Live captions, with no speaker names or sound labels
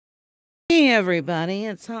everybody,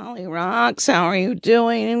 it's Holly Rocks. How are you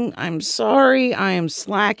doing? I'm sorry, I am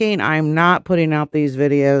slacking. I'm not putting out these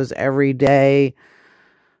videos every day.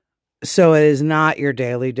 So it is not your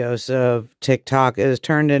daily dose of TikTok. It is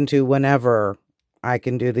turned into whenever I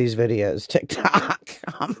can do these videos. TikTok.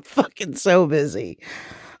 I'm fucking so busy.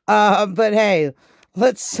 But hey,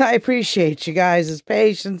 I appreciate you guys'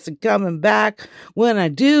 patience and coming back when I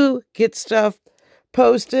do get stuff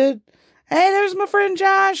posted. Hey, there's my friend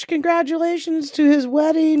Josh. Congratulations to his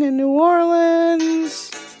wedding in New Orleans.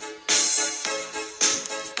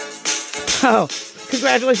 Oh,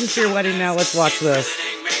 congratulations to your wedding. Now let's watch this.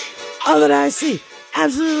 All that I see,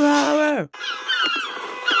 absolute horror.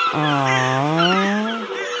 Aww.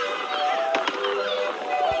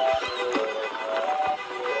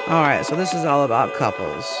 Alright, so this is all about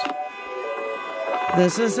couples.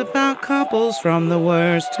 This is about couples from the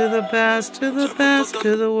worst to the best, to the best,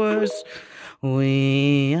 to the worst.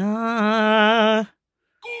 We are.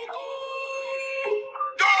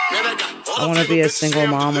 I want to be a single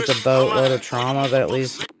mom with a boatload of trauma, but at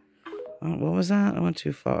least... Oh, what was that? I went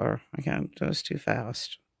too far. I can't. That was too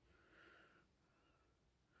fast.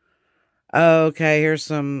 Okay, here's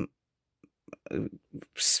some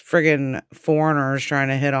friggin' foreigners trying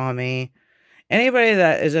to hit on me. Anybody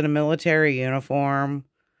that is in a military uniform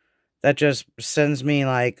that just sends me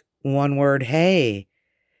like one word, hey,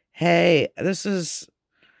 this is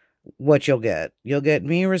what you'll get. You'll get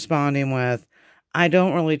me responding with, I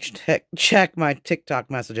don't really check my TikTok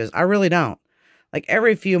messages. I really don't. Like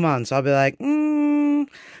every few months, I'll be like,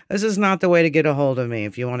 this is not the way to get a hold of me.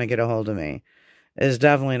 If you want to get a hold of me, it's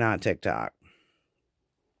definitely not TikTok.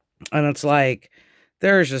 And it's like,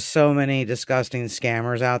 there's just so many disgusting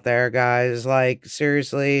scammers out there, guys. Like,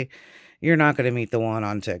 seriously, you're not going to meet the one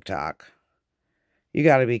on TikTok. You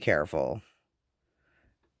got to be careful.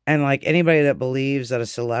 And, like, anybody that believes that a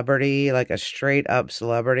celebrity, like a straight-up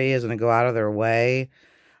celebrity, is going to go out of their way.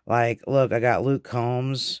 Like, look, I got Luke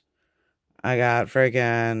Combs. I got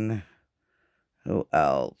friggin'... Who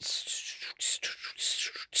else?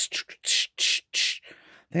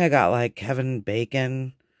 I think I got, like, Kevin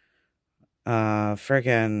Bacon.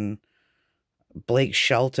 Friggin' Blake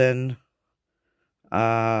Shelton.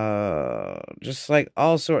 Just like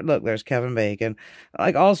all sorts. Look, there's Kevin Bacon.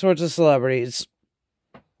 Like all sorts of celebrities.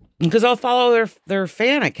 Because I'll follow their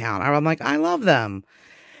fan account. I'm like, I love them.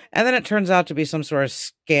 And then it turns out to be some sort of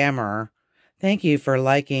scammer. Thank you for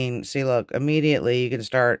liking. See, look, immediately you can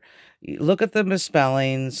start. Look at the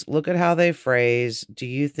misspellings. Look at how they phrase. Do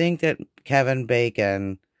you think that Kevin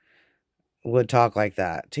Bacon would talk like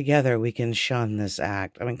that? Together we can shun this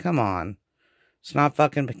act. I mean, come on. It's not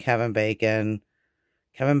fucking Kevin Bacon.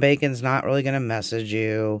 Kevin Bacon's not really going to message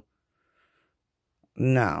you.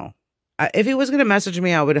 No. If he was going to message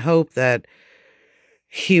me, I would hope that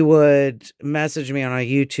he would message me on a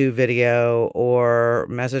YouTube video or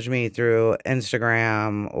message me through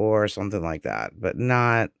Instagram or something like that, but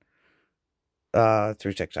not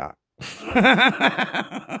through TikTok.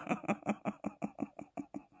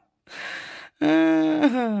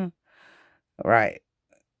 Right.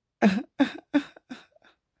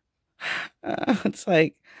 It's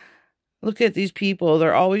like, look at these people.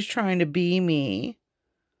 They're always trying to be me.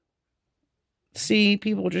 See,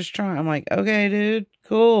 people just try. I'm like, okay, dude,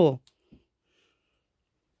 cool.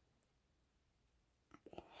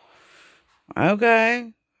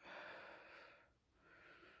 Okay.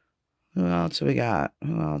 Who else we got?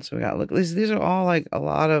 Who else we got? Look, these are all like a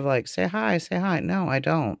lot of like, say hi, say hi. No, I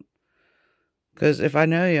don't. Because if I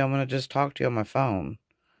know you, I'm going to just talk to you on my phone.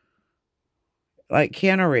 Like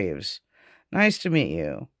Keanu Reeves. Nice to meet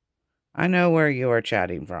you. I know where you are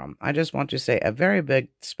chatting from. I just want to say a very big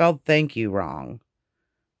spelled thank you wrong.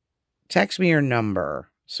 Text me your number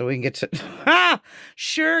so we can get to... Ha!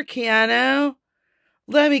 Sure, Keanu.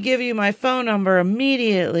 Let me give you my phone number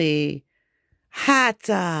immediately. Hot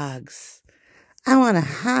dogs. I want a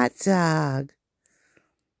hot dog.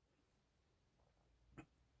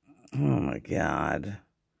 Oh my God.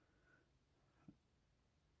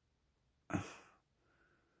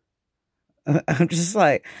 I'm just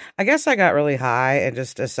like, I guess I got really high and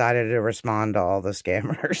just decided to respond to all the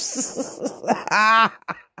scammers.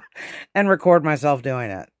 And record myself doing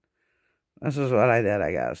it. This is what I did,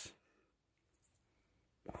 I guess.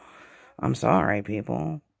 I'm sorry,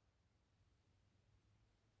 people.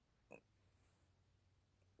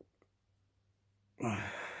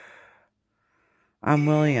 I'm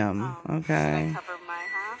William. Okay. Should I cover my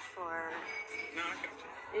half or...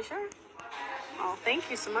 You sure? Oh, thank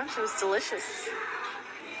you so much. It was delicious.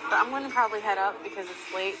 But I'm going to probably head up because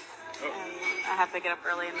it's late. And I have to get up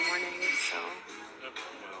early in the morning, so...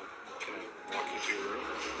 walk into your room?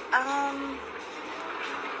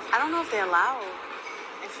 I don't know if they allow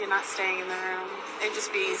if you're not staying in the room. It'd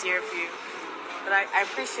just be easier if you. But I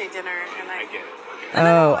appreciate dinner, and I get it.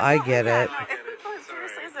 Oh, I get it.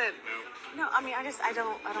 Seriously, isn't. No, I mean, I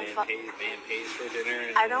don't fuck. Man pays for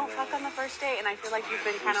dinner. I don't fuck on the first date, and I feel like you've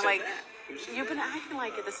been kind of like, you've been acting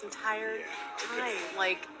like it this entire time,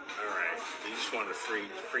 like. All right, you just wanted a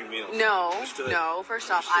free meal. No. First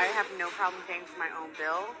off, I have no problem paying for my own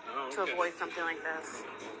bill to avoid something like this.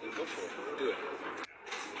 Go for it. Do it.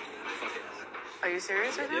 Fuck it. Are you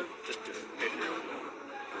serious right now? Yep, just do it. Pay for your own bill.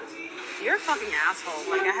 You're a fucking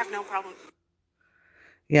asshole. Like, I have no problem.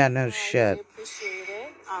 Yeah, no shit. I appreciate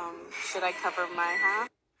it. Should I cover my half?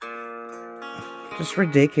 Just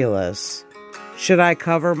ridiculous. Should I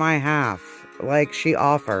cover my half? Like she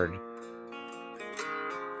offered.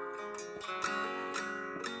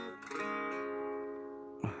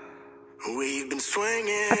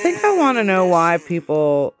 I think I want to know why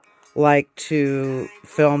people like to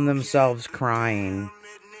film themselves crying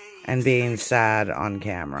and being sad on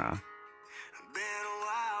camera.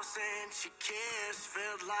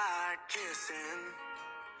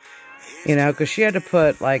 You know, because she had to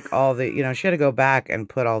put, like, all the, you know, she had to go back and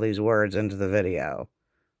put all these words into the video.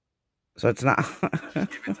 So it's not... Just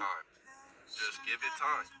give it time. Just give it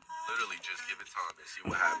time. Literally, just give it time and see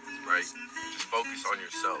what happens, right? Just focus on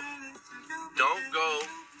yourself. Don't go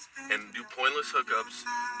and do pointless hookups.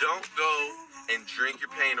 Don't go and drink your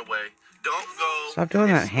pain away. Don't go... Stop doing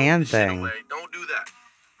that hand thing. Don't do that,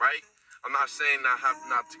 right? I'm not saying not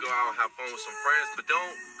to go out and have fun with some friends, but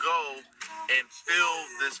don't go and fill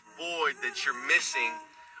this void that you're missing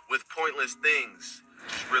with pointless things.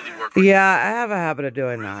 Just really work on Yeah, I have a habit of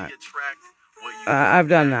doing that. I've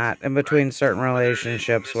done that in between certain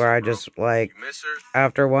relationships where I just, like,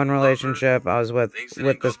 after one relationship, I was with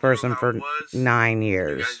this person for 9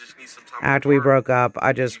 years. After we broke up,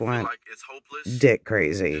 I just went dick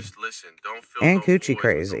crazy. And coochie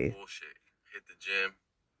crazy. Hit the gym.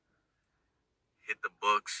 Hit the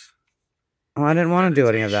books. Well, I didn't want to do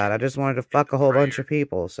any of that. I just wanted to fuck a whole bunch of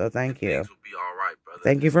people, so thank you.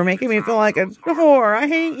 Thank you for making me feel like a whore. I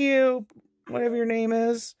hate you. Whatever your name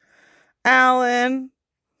is. Alan.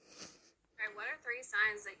 Alright, what are 3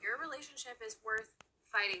 signs that your relationship is worth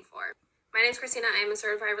fighting for? My name is Christina. I am a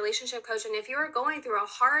certified relationship coach, and if you are going through a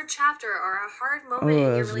hard chapter or a hard moment in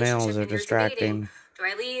your relationship and you're debating, do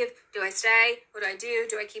I leave? Do I stay? What do?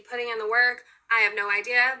 Do I keep putting in the work? I have no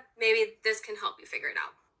idea. Maybe this can help you figure it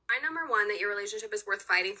out. My number 1 that your relationship is worth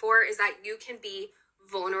fighting for is that you can be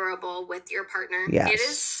vulnerable with your partner. Yes. It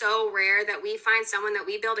is so rare that we find someone that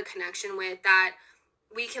we build a connection with that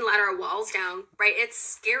we can let our walls down, right? It's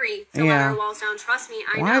scary to let our walls down. Trust me,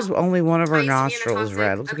 I know. Why is only one of her nostrils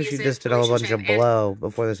red? Looks like she just did a whole bunch of blow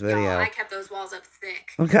before this video. I kept those walls up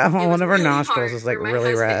thick. Look at one of her nostrils is like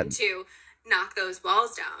really red. To knock those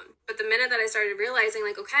walls down. But the minute that I started realizing,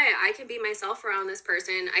 like, okay, I can be myself around this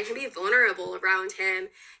person. I can be vulnerable around him.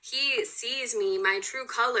 He sees me, my true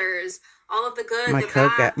colors, all of the good, the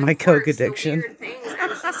bad, my coke addiction. The weird things,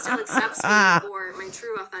 and he still accepts me for my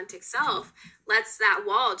true, authentic self. Lets that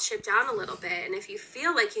wall chip down a little bit. And if you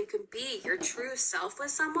feel like you can be your true self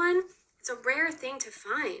with someone, it's a rare thing to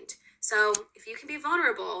find. So if you can be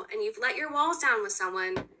vulnerable and you've let your walls down with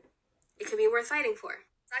someone, it could be worth fighting for.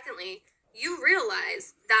 Secondly, you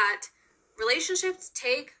realize that relationships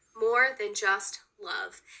take more than just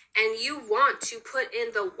love, and you want to put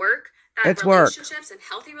in the work that relationships and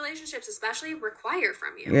healthy relationships especially require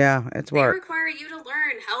from you. Yeah, it's work. They require you to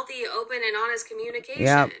learn healthy, open, and honest communication.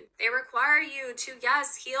 Yep. They require you to,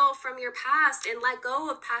 yes, heal from your past and let go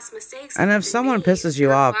of past mistakes. And if someone pisses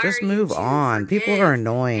you off, just move on. People are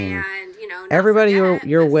annoying. And, everybody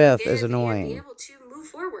you're with is annoying. Be able to move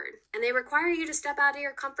forward. And they require you to step out of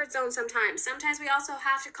your comfort zone sometimes. Sometimes we also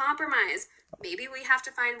have to compromise. Maybe we have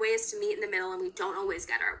to find ways to meet in the middle, and we don't always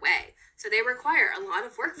get our way. So they require a lot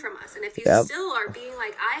of work from us. And if you still are being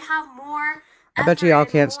like, I have more... I bet you all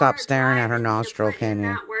can't stop staring at her nostril, can you?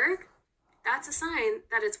 That work, that's a sign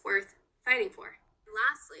that it's worth fighting for. And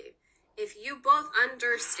lastly, if you both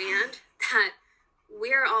understand that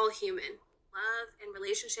we're all human, love and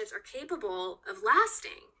relationships are capable of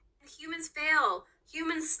lasting. Humans fail,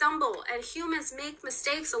 humans stumble, and humans make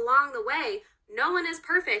mistakes along the way. No one is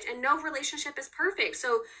perfect, and no relationship is perfect.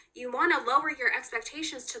 So you want to lower your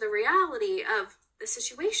expectations to the reality of the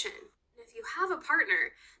situation. And if you have a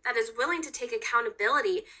partner that is willing to take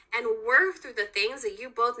accountability and work through the things that you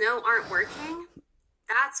both know aren't working,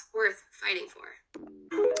 that's worth fighting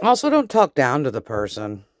for. Also, don't talk down to the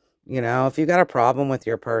person. You know, if you got a problem with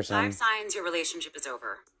your person. 5 signs your relationship is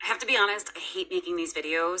over. I have to be honest, I hate making these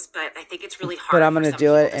videos, but I think it's really hard. But I'm going to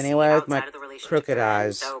do it anyway with my crooked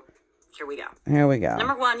eyes. So here we go. Here we go.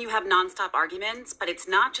 Number 1, you have nonstop arguments, but it's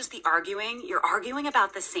not just the arguing. You're arguing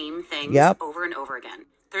about the same things over and over again.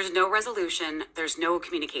 There's no resolution. There's no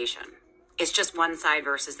communication. It's just one side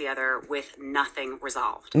versus the other with nothing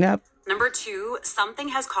resolved. Yep. Number 2, something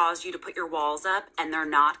has caused you to put your walls up and they're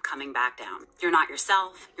not coming back down. You're not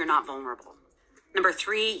yourself. You're not vulnerable. Number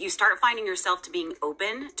 3, you start finding yourself to being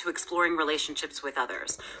open to exploring relationships with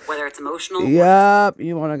others, whether it's emotional. Yep.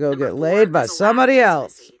 You want to go get laid by somebody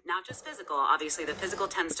else. Not just physical. Obviously, the physical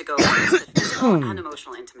tends to go first. The physical and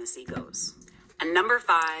emotional intimacy goes. And number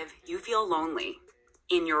 5, you feel lonely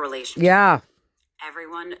in your relationship. Yeah.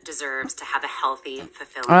 Everyone deserves to have a healthy,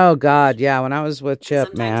 fulfilling. Oh God, yeah. When I was with Chip,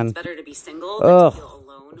 sometimes it's better to be single than to feel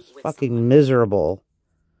alone with fucking someone. miserable.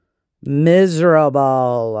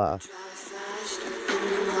 Miserable.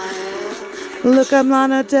 Look, I'm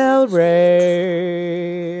Lana Del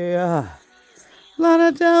Rey.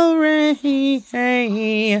 Lana Del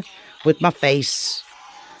Rey. With my face.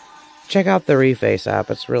 Check out the Reface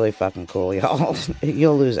app. It's really fucking cool, y'all.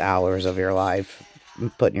 You'll lose hours of your life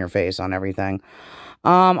putting your face on everything.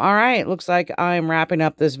 All right. Looks like I'm wrapping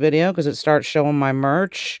up this video because it starts showing my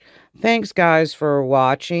merch. Thanks, guys, for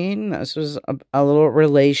watching. This was a little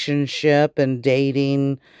relationship and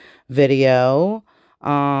dating video.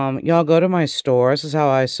 Y'all go to my store. This is how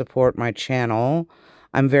I support my channel.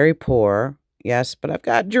 I'm very poor. Yes, but I've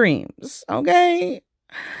got dreams. Okay?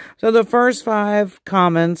 So the first 5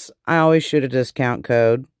 comments, I always shoot a discount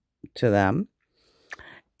code to them.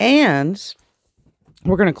 And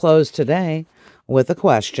we're going to close today with a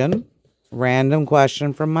question. Random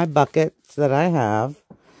question from my buckets that I have.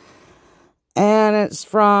 And it's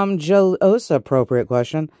from it's an appropriate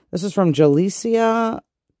question. This is from Jalicia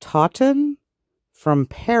Totten from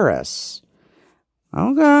Paris.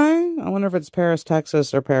 Okay. I wonder if it's Paris,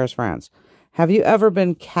 Texas or Paris, France. Have you ever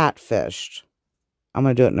been catfished? I'm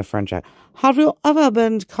going to do it in a French accent. Have you ever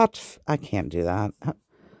been I can't do that.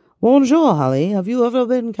 Bonjour, Holly. Have you ever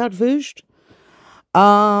been catfished?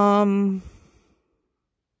 Let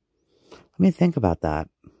me think about that.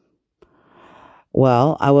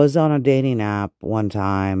 Well, I was on a dating app one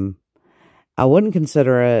time. I wouldn't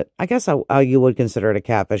consider it, I guess you would consider it a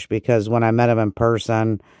catfish because when I met him in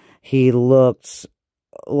person, he looked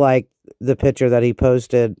like the picture that he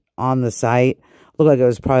posted on the site. Looked like it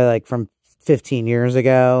was probably like from 15 years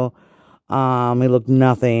ago. He looked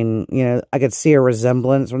nothing, you know, I could see a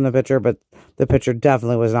resemblance from the picture, but the picture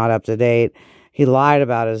definitely was not up to date. He lied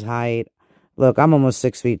about his height. Look, I'm almost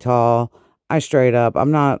 6 feet tall. I straight up,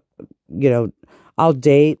 I'm not, you know, I'll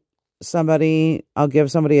date somebody. I'll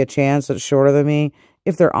give somebody a chance that's shorter than me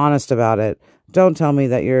if they're honest about it. Don't tell me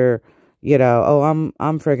that you're, you know, oh,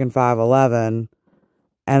 I'm freaking 5'11",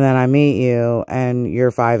 and then I meet you and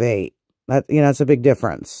you're 5'8". That, you know, it's a big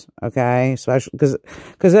difference. Okay, especially because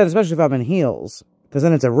then, especially if I'm in heels, because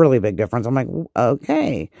then it's a really big difference. I'm like,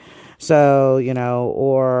 okay, so you know,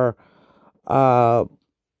 or I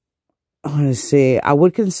want to see. I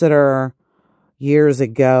would consider. Years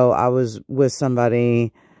ago, I was with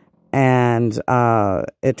somebody, and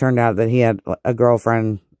it turned out that he had a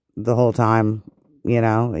girlfriend the whole time. You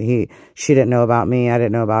know, she didn't know about me, I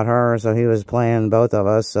didn't know about her, so he was playing both of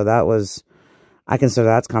us. So that was, I consider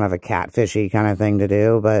that's kind of a catfishy kind of thing to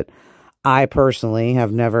do. But I personally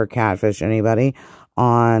have never catfished anybody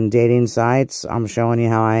on dating sites. I'm showing you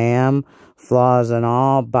how I am, flaws and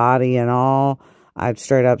all, body and all. I'd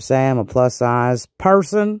straight up say I'm a plus size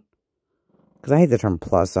person. Because I hate the term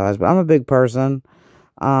plus size, but I'm a big person.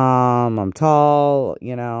 I'm tall,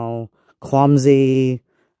 you know, clumsy,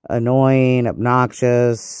 annoying,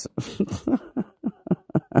 obnoxious.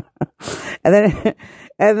 and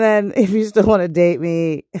then if you still want to date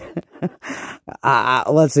me,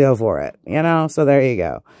 let's go for it, you know? So there you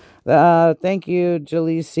go. Thank you,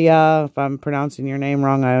 Jalicia. If I'm pronouncing your name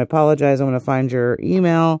wrong, I apologize. I'm going to find your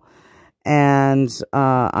email. And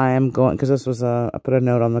I am going, because this was I put a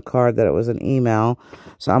note on the card that it was an email.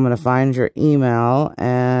 So I'm going to find your email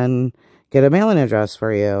and get a mailing address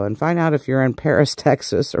for you and find out if you're in Paris,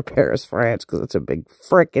 Texas or Paris, France, because it's a big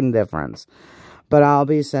freaking difference. But I'll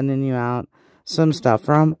be sending you out some stuff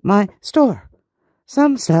from my store.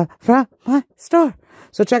 Some stuff from my store.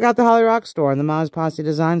 So check out the Holly Rocks store and the Maz Posse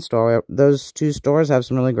Design store. Those 2 stores have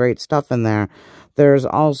some really great stuff in there. There's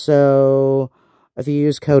also, if you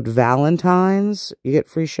use code Valentines, you get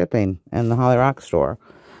free shipping in the Holly Rocks store.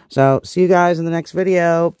 So see you guys in the next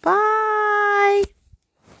video. Bye.